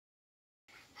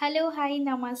hello hi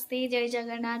नमस्ते जय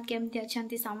जगन्नाथ केमती अच्छा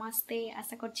समस्ते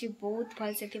आशा कर बहुत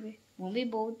भल से थे भी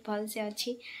बहुत भल से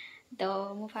अच्छी तो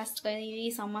मु फास्ट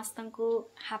करी समस्त को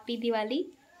हैप्पी दिवाली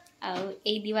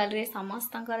आई दिवाली रे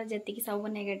समस्त जी सब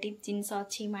नेगेटिव जिनस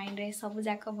अच्छी माइंड रे सब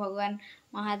जाक भगवान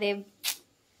महादेव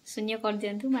शून्य कर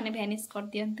दिंतु माने भैनिश कर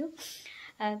दिंतु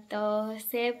तो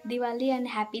safe Diwali and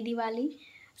happy Diwali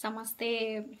समस्ते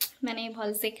माने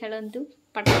भल से खेलतु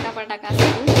पटाका पटाका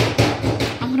सब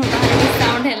हमरो बाहर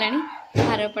साउंड हेलानी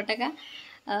बाहर पटाका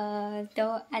तो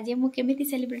आज मुझे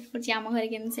सेलिब्रेट कर आम घर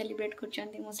के सेलिब्रेट कर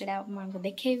मुझे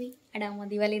देखेबी एटा मो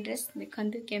दिवाली ड्रेस देखु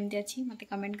केमती अच्छी मत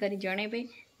कमेंट कर जनइबे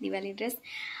दिवाली ड्रेस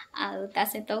आ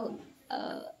सहित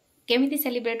केमी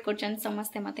सेलिब्रेट कर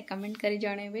समस्ते मत कमेंट कर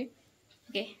जनइबे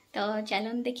ओके तो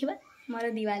चलन देखा मोर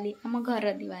दिवाली आम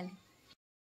घर दिवाली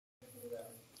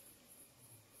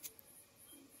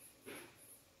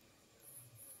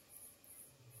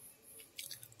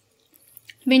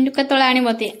बिंदु के तला आनी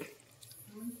मत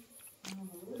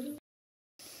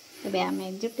आम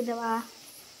जुटी दवा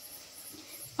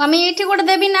मम्मी ये गोटे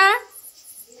देवी ना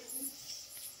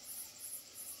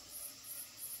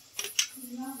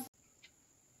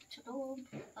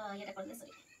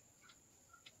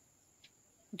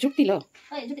जुटी लो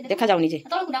देखा जाऊ निजे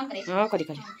हां करी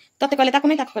करी तते कहले ताको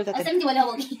नहीं ताको कहले तते सेमती बोले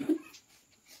होबो की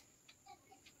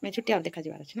मैं छुट्टी और देखा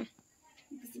जीवार अछि ना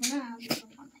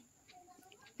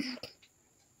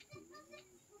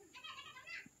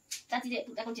चाची जे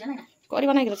पूजा करछि ना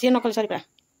करबा नै से नकल सरी परा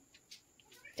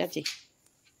चाची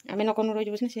आमे नकनु रहि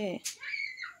जबस ने से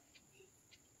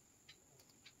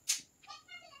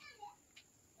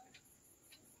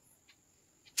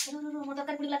रो मोटर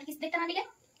कर पुला किस देखता ना दिले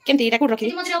केमती एटा को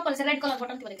रखी मजरे ऊपर से रेड कलर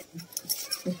बटन के बोले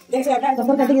देख से आटा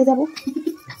दबर काटी के जाबो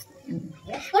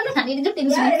कोन ना ये जो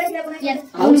टेंशन यार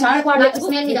हम सारा क्वाड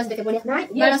स्मेल नहीं दस देखे बढ़िया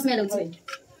बड़ा स्मेल होछि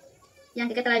यहां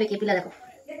के केतरा बेके पिला देखो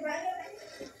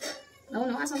नो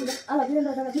आसा आला धीरे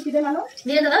दादा झुकी दे मानो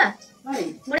धीरे दादा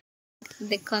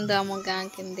देखन तो हम गां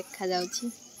के देखा जाउछि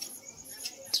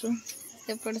ट्रू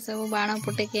सेपट सब बाण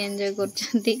फुटे के एन्जॉय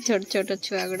करछंती छोट छोट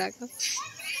छुआ गुडा को 8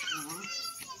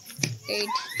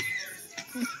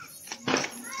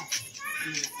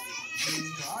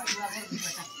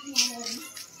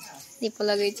 दीप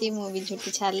लगे मु भी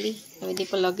झुटी छाली अभी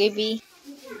दीप लगे भी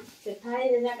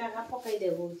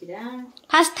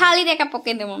फास्ट थाली रे का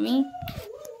पके दे मम्मी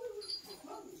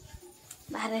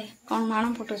बारे कौन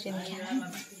माण फुटो से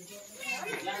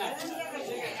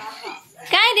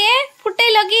काई रे फुटे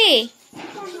लगी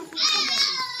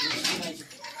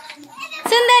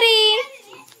सुंदरी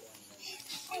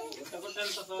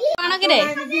माण के रे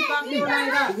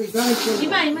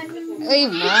ओई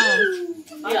मां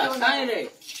काई रे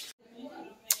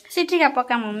सिटी का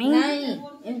पका मम्मी नहीं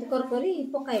एमत कर करी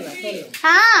पकाइबा खेले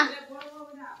हां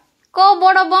को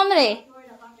बड़ बम रे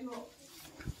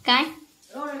काय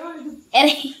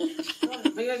अरे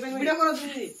वीडियो करो तुम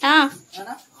हां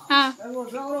हां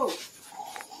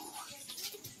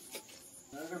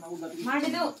मार दे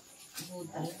दो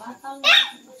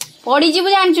पड़ी जीव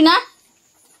जान छु ना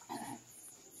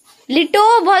लिटू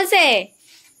भल से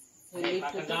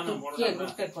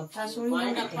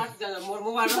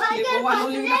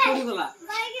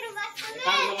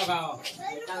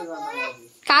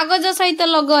कागज सहित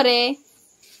लग रे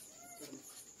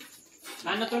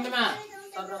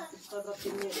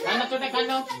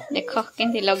देख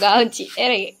केंती लगा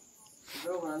अरे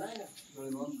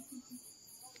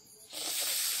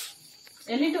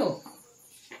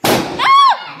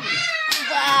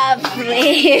बाप रे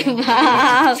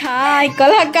बाप हाय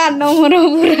कलाकार न मोर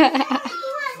पूरा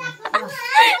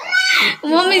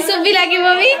मम्मी सुबी लागी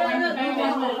मम्मी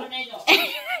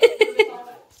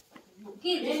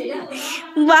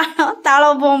वाह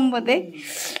तालो बम बदे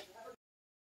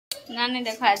नानी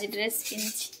देखो आज ड्रेस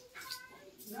किनछि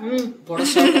बड़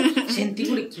सेंती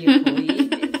गुडी के होई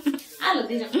आलो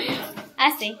दे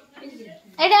आसे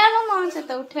एडा नो मन से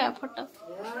तो उठे फोटो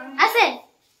आसे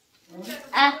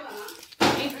आ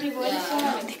इतनी बोले सोना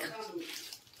में देखो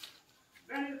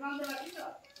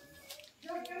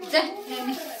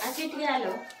आसे टिके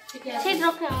आलो से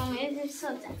रखे हम ए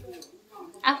सजा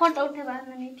आ फोटो उठे बाहर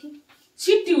नहीं ठीक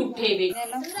सिटी उठेबे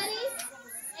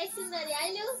ए सुंदरी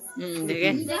आइलो देखे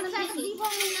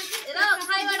रो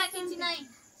खाइबाडा केंची नाही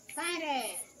काय रे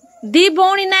दी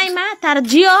बौणी नाई मा तार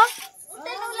जियो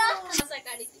तेनुला ससा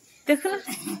काढी देख ना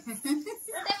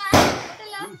उठे मा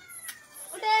उठेला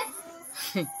उठे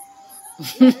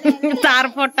तार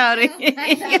फोटो रे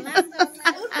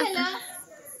उठेला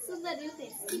सुंदरी उठे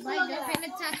भाई पहले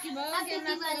चाकी बाबा के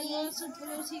ना करो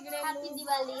सुपुलो सिगड़े हैप्पी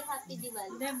दिवाली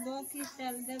देबो की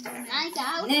स्टाइल देबो आई का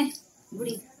ने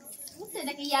बुड़ी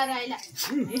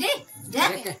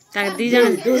दी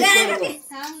जन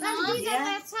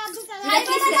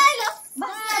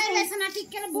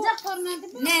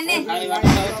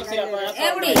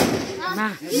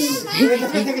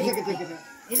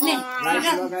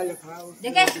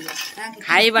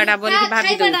खाइबाटा बोल के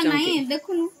भाभी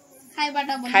दउछन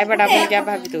खाइबाटा बोल के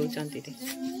भाभी दउछन रे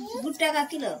गुट्टा का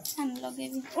किलो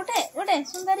लगेबी उठे उठे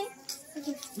सुंदरी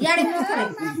याडे मो करे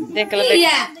देख लो देख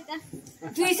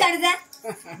तू साइड जा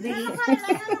देखी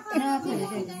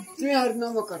तू यार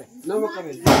नम करे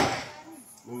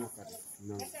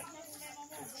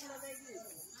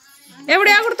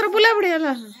एवढे आगुड तर बुला एवढे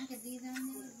आला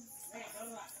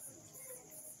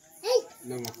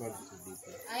नम कर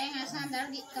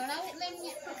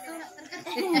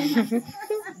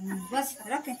बस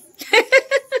रखे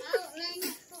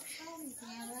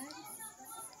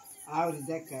और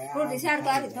देख रोटी साइड तो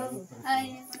आरी तो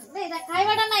बेटा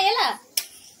खाइबाटा नाही एला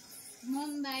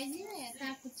मन दाइजी रे ता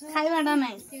कुछ खाइबाटा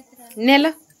नाही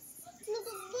नेलो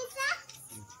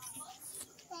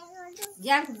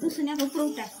यार दुसने ऊपर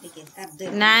उठा देखे तब दे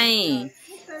नहीं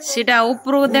सीटा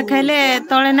ऊपर देखाइले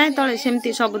तळे नाही तळे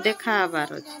सेमती सब देखाबार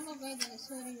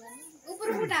ऊपर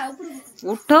उठा ऊपर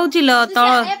उठौछि ल तळ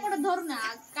एपड़ धरु ना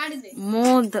काढी दे मो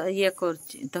ये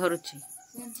करछि धरुछि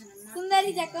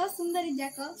सुंदरी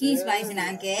जाको किस पाइस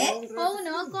नाके हो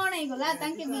न कोण है गोला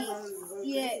तांके भी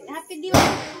ये हैप्पी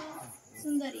दिवाली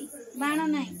सुंदरी बाणो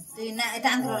नाही तू ना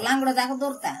तांको लांगडो जाको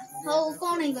दोरता हो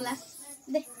कोण है गोला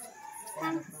दे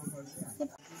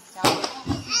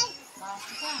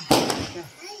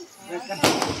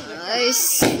आइस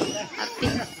हैप्पी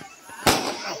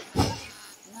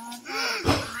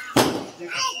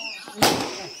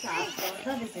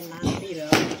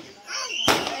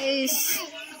आइस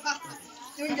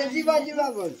जीवा जीवा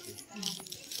बोल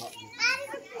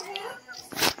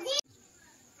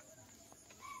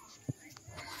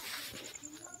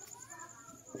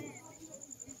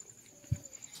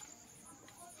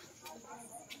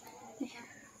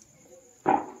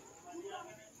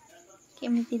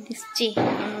केमिति दिसची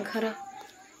हम घर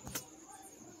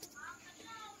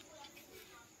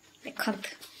देखत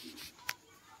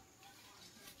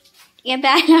ये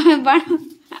आइला में बाण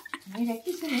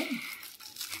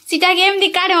सीटा गेम दी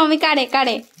काढ़े मम्मी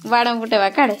काढ़े बाण फुटेवा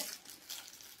काढ़े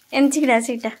एन छिड़ा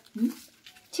सीटा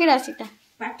छिड़ा सीटा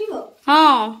फाटिबो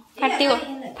हां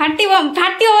फाटिबो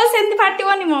सेंती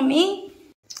फाटिबोनी मम्मी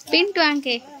पिंटू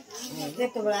आंके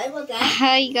देखतो बळाइबो का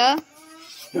हाय ग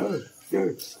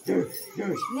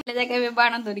ले जाके बे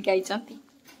बाण धरि काई चंती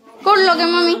कोड लगे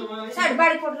मम्मी साइड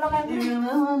बाड़ी फोट लगा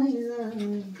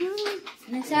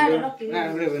ने साइड रखी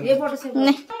ये फोटो से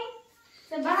नहीं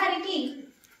से बाहर की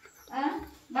हां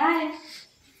बाहर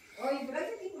ओई ब्रज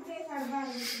की कुटे साइड बाहर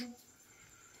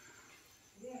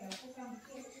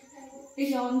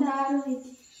ये अंधार होई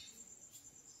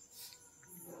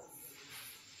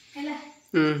हैला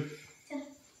चल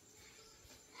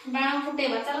बाण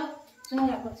फुटेबा चलो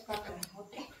चला कुछ पाकर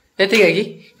होते एते का की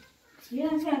ये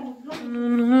से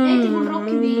एती कोन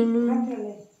रखिबी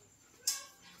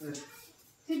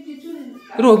सिटी चुरी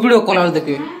रो वीडियो कॉल आल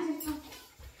देखिए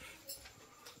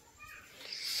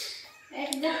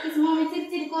एक जब किस मम्मी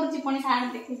चिरचिर करछि पनि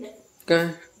साड देखि जा का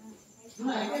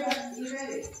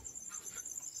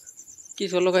की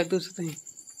सोलो काय तुस तई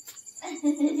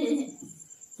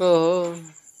ओ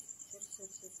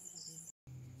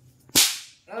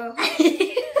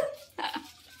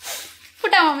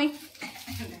फुटा मम्मी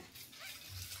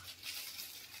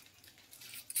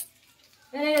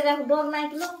एने जाको डर नाही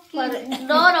किलो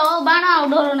डर हो बाण आ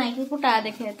डर नाही कि फुटा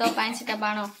देखे तो पाई सीटा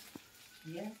बाण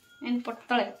एन पट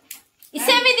तळे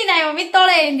सेमिति नाही मम्मी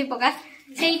तळे एंदी पका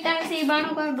सेइटा से बाण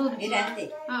को डर इराते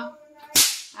हां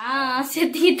हां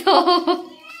सेति तो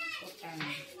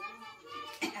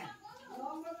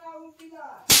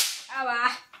आवा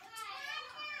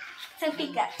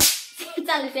सटिका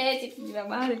चल से चिपा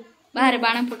बाहर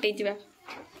बाण फुटै जिबा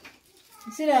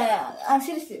सिरा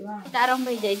आसिरसे आरंभ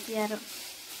हो जाई यार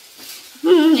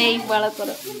एई बाळ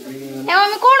करो ए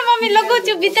मम्मी कोन मम्मी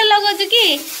लगोछु भीतर लगोछु की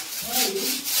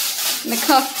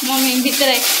देखो मम्मी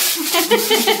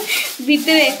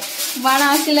भीतरे बाण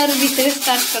आसिलार भीतरे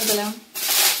स्टार्ट कर देला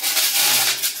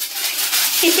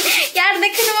यार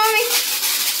देखो ना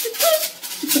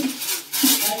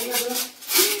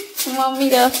मम्मी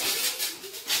रो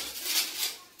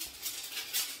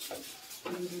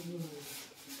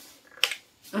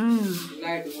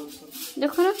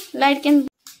देखो ना लाइट के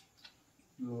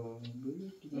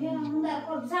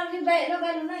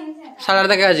सालार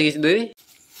तक आज की दे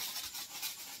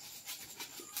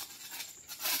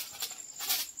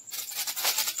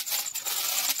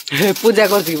पूजा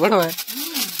करती बड़वा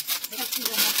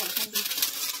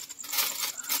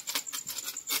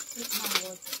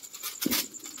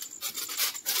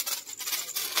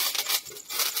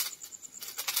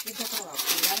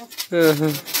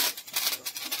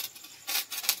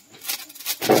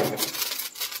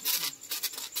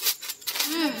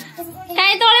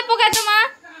काई तळे पका तमा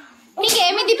फिंगे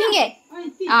एमिति फिंगे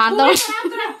हां तळे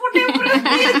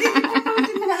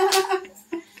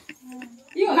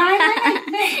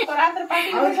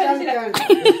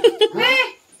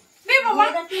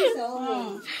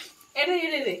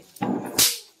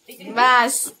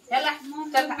बस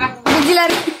बुझिला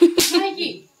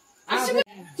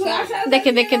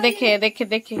देखे देखे देखे देखे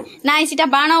देखे नाई सीटा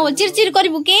बाण चिरचिर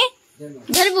करबु के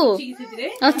धरबु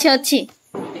अच्छे अच्छी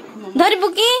धरबु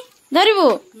की धरबु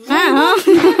हाँ हाँ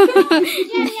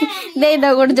दे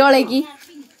दो गोट जले की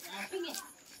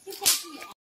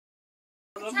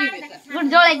गोट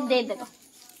जले की दे दे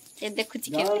ये देखु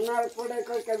छी के ए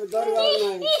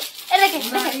देखे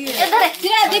ए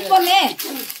धरे दीप ले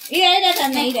ये एटा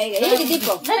नहीं रहेगा ये दीप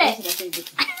धरे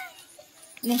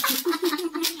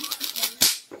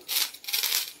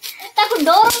ताको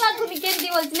डर लागुनी केंदी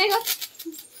बोलछ ने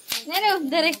ने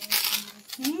धरे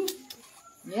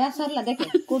या सरला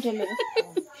देखे कोटेले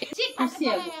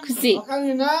खुशी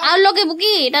आ लगेबु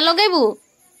की एटा लगेबु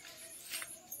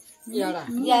याडा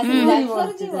या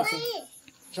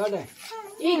छोड़े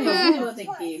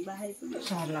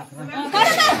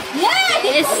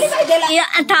ये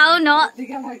अठाओ न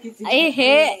ए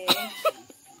हे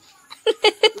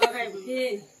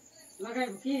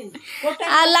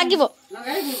आ लागिबो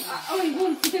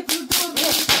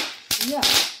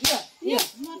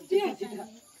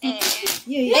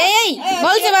ए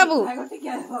बोल से बाबू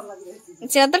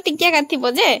से तो टिकिया काथी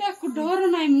बजे डर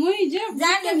नाही मुई जे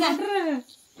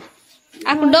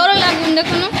आकु डर लागुन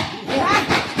देखुनु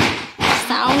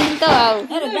साउंड तो आउ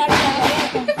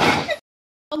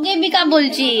ओगे भी का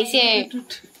बोलची से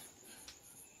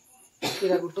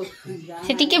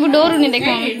टिके भी डोरू नहीं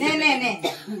देखो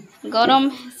गरम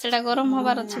सेटा गरम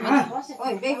होबार अछि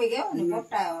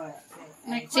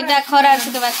सेटा खरा अछि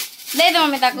तो बस दे दो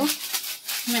मम्मी ताकू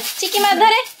चिकी मार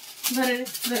धरे धरे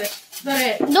धरे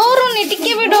धरे डोरू नहीं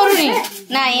टिके भी डोरू नहीं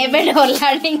नहीं एबे डर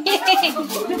लाडेंगे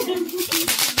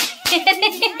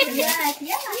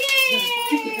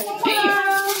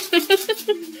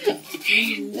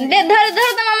दे धर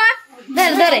धर तो मामा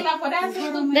धर धरे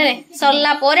धरे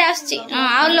सरला परे आछी हां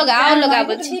आउ लगा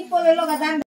बोलछि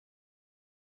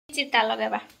चिट्टा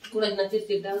लगाबा कुडा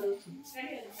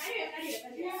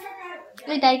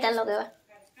चिट्टा इटा लगाबा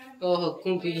ओहो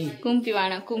कुंपी कुंपी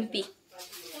बाण कुंपी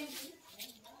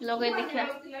लगे देखा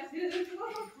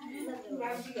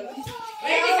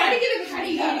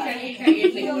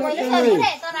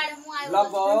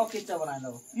लगो किच्चा बना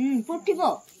दो फुटिबो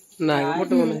नाही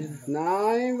मोटो बना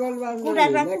नाही बोलबा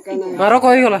देखना मारो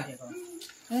कोई गला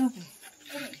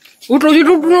उठ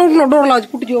डर लाज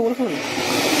फुट जियो बोल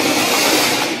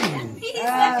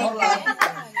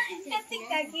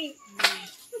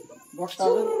बट्टा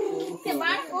से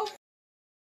बाण को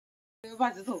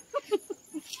बाज दो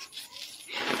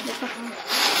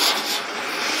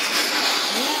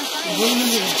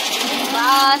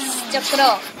बस चक्र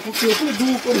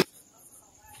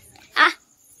आ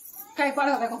काय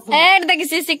पाडा देखो एड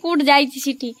देखि से कूट जाई छी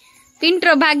सिटी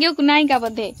पिंट्रो भाग्य को नाही का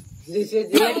बधे जैसे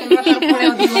जेलेट में पड़े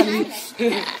दिवाली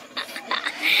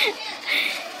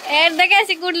एड देखे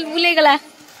से कूट भूले गला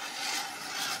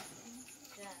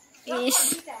इस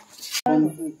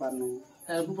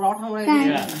पराठा बड़े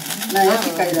नहीं ऐसी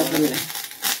काई जाती है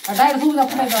डायर दूध का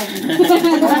पड़े जाओ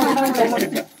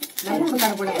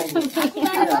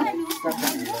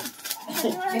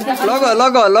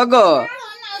लगो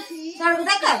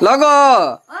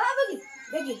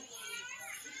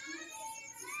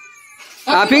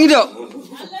फिंग दो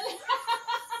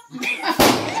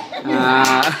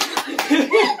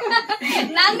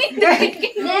नानी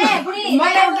ने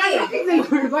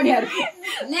बुढ़ी बढ़िया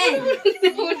ने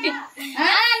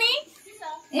नानी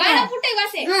बाड़ा फुटे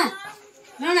गासे हां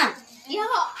ना यो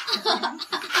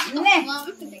ने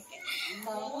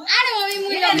आने मम्मी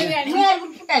मुइला ने आने मेर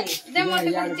फुटाबी दे मोटे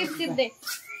मोटे चिप्स दे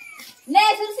ने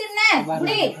सुरसिर ने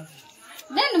बुढ़ी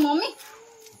दे न मम्मी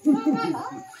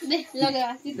दे लगा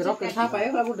रॉकेट छापा है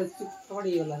वाला बुढ़े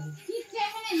थोड़ी वाला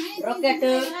rocket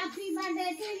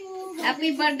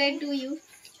happy birthday to you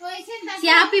see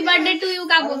happy birthday to you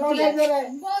का बोलती है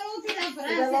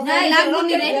ना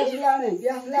लागुनी रे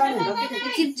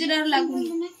चिपचिरा लागुनी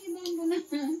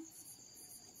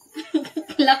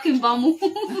लकी बामू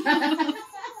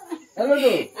हेलो दो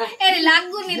अरे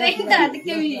लागुनी रे ता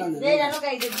के भी दे ना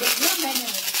लगाई दे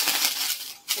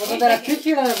वो तो तेरा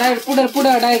खिचड़ी डायर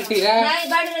पुडर डायर टीरा नहीं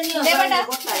बाड़ी रे दे बेटा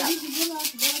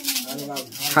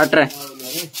हट रे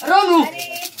रोनु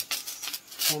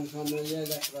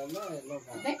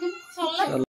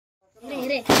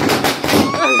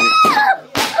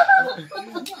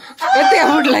एते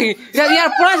फुट लागि यार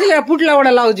पुरा से फुटला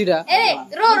बडा लाउजी रा ए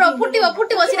रो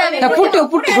फुटिबो सिरा फुटो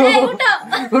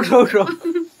उठो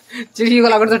चिड़ी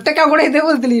गला कर टका गोडे दे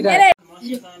बोलतली रा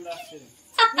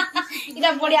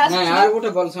इरा बढ़िया ना यार गोटे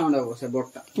बल साउंड हो से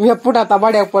बोटटा ये फुटा ता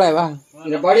बडा पळाय बा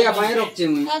ये बढ़िया पाए रोकचे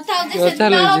मुई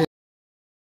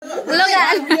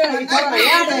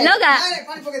लोगा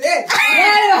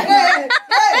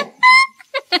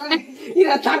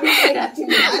इरा तापी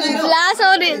लास्ट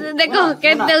और देखो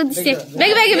कहते उससे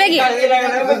बेगी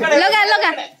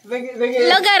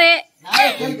लोगा रे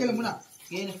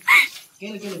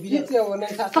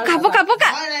पका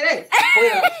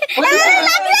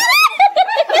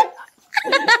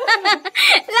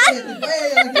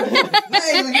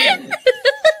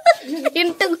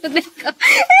इंटू को देखो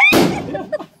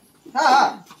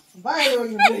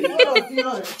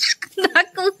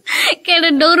नाकू केड़े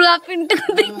डोरू आप इंटू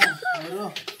को देखो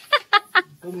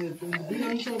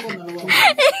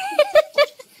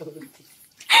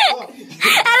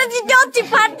अरे जी जोची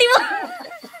पार्टी वो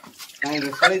काई रे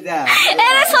सरी जा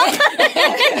अरे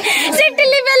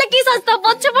सिटिली बेले की सस्ता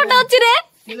पछ पट अछि रे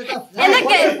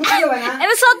एनके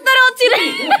अरे 70 अछि रे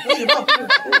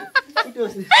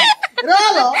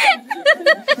रोलो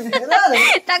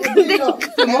ताक देखो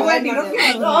मोबाइल रो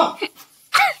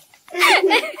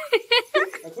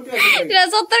तेरा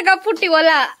 70 का फुटी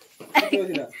वाला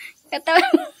कता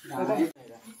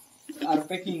और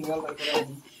पैकिंग वाला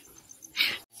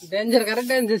डेंजर करे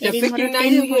डेंजर से पैकिंग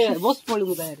नाही यार बस पळी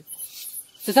मुदा यार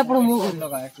से सब मु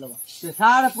लगा एटलो से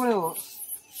सारे पळे हो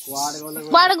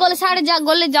बाड़ गोले साड़े जा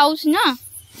गोले जाउस ना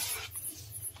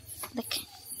देख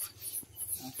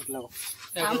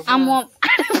हम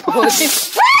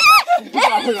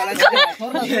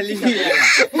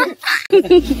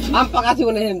हम पकासी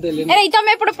बने हम देले अरे इता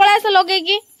में पड़ पळा से लगे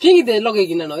की फिंग दे लगे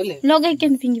कि ना नइले लगे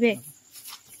केन फिंगबे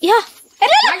या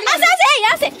अरे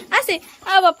आसे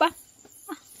आ बापा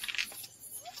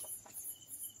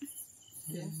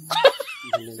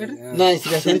नहीं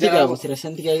सिरा सेंती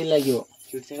का लागियो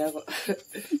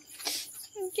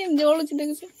केन जोळु छी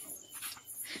देखो से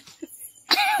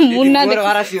मुन्ना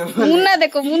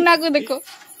देखो मुन्ना को देखो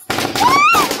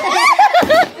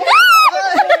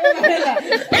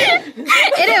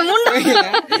अरे मुन्ना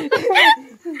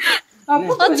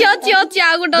अच्छी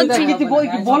आगुट अच्छी किति बोल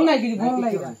कि बोल नाही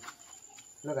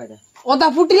लगा दे ओदा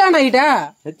फुटिला नाही इटा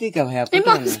हेती का भैया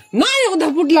नाही ओदा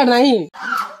फुटिला नाही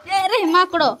अरे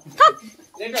माकड़ो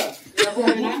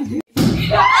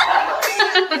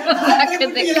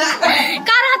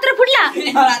कार हाथ रे फुटला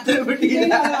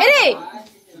अरे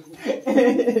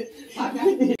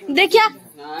देखिया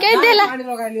कह देला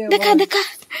देखा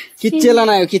किचेला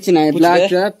नाही किच नाही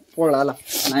ब्लॅक पळाला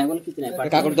नाही बोल किच नाही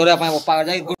काकड तोरे आपण पप्पा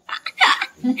जाई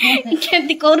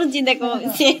खेती करूची देखो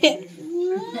से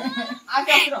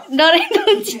डरे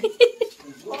दूची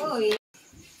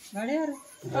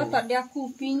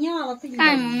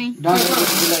काय मम्मी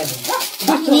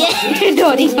ये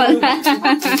डोरी वाला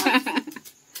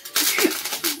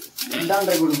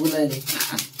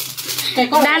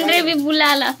डांडरे भी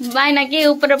बुलाला बायना के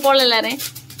ऊपर पड़ेला रे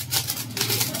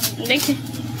देख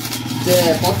ते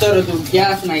पत्तर तू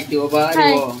गॅस नाही ते बाबा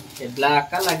ब्लॅक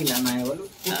का लागिला नाही बोलू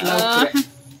कुठला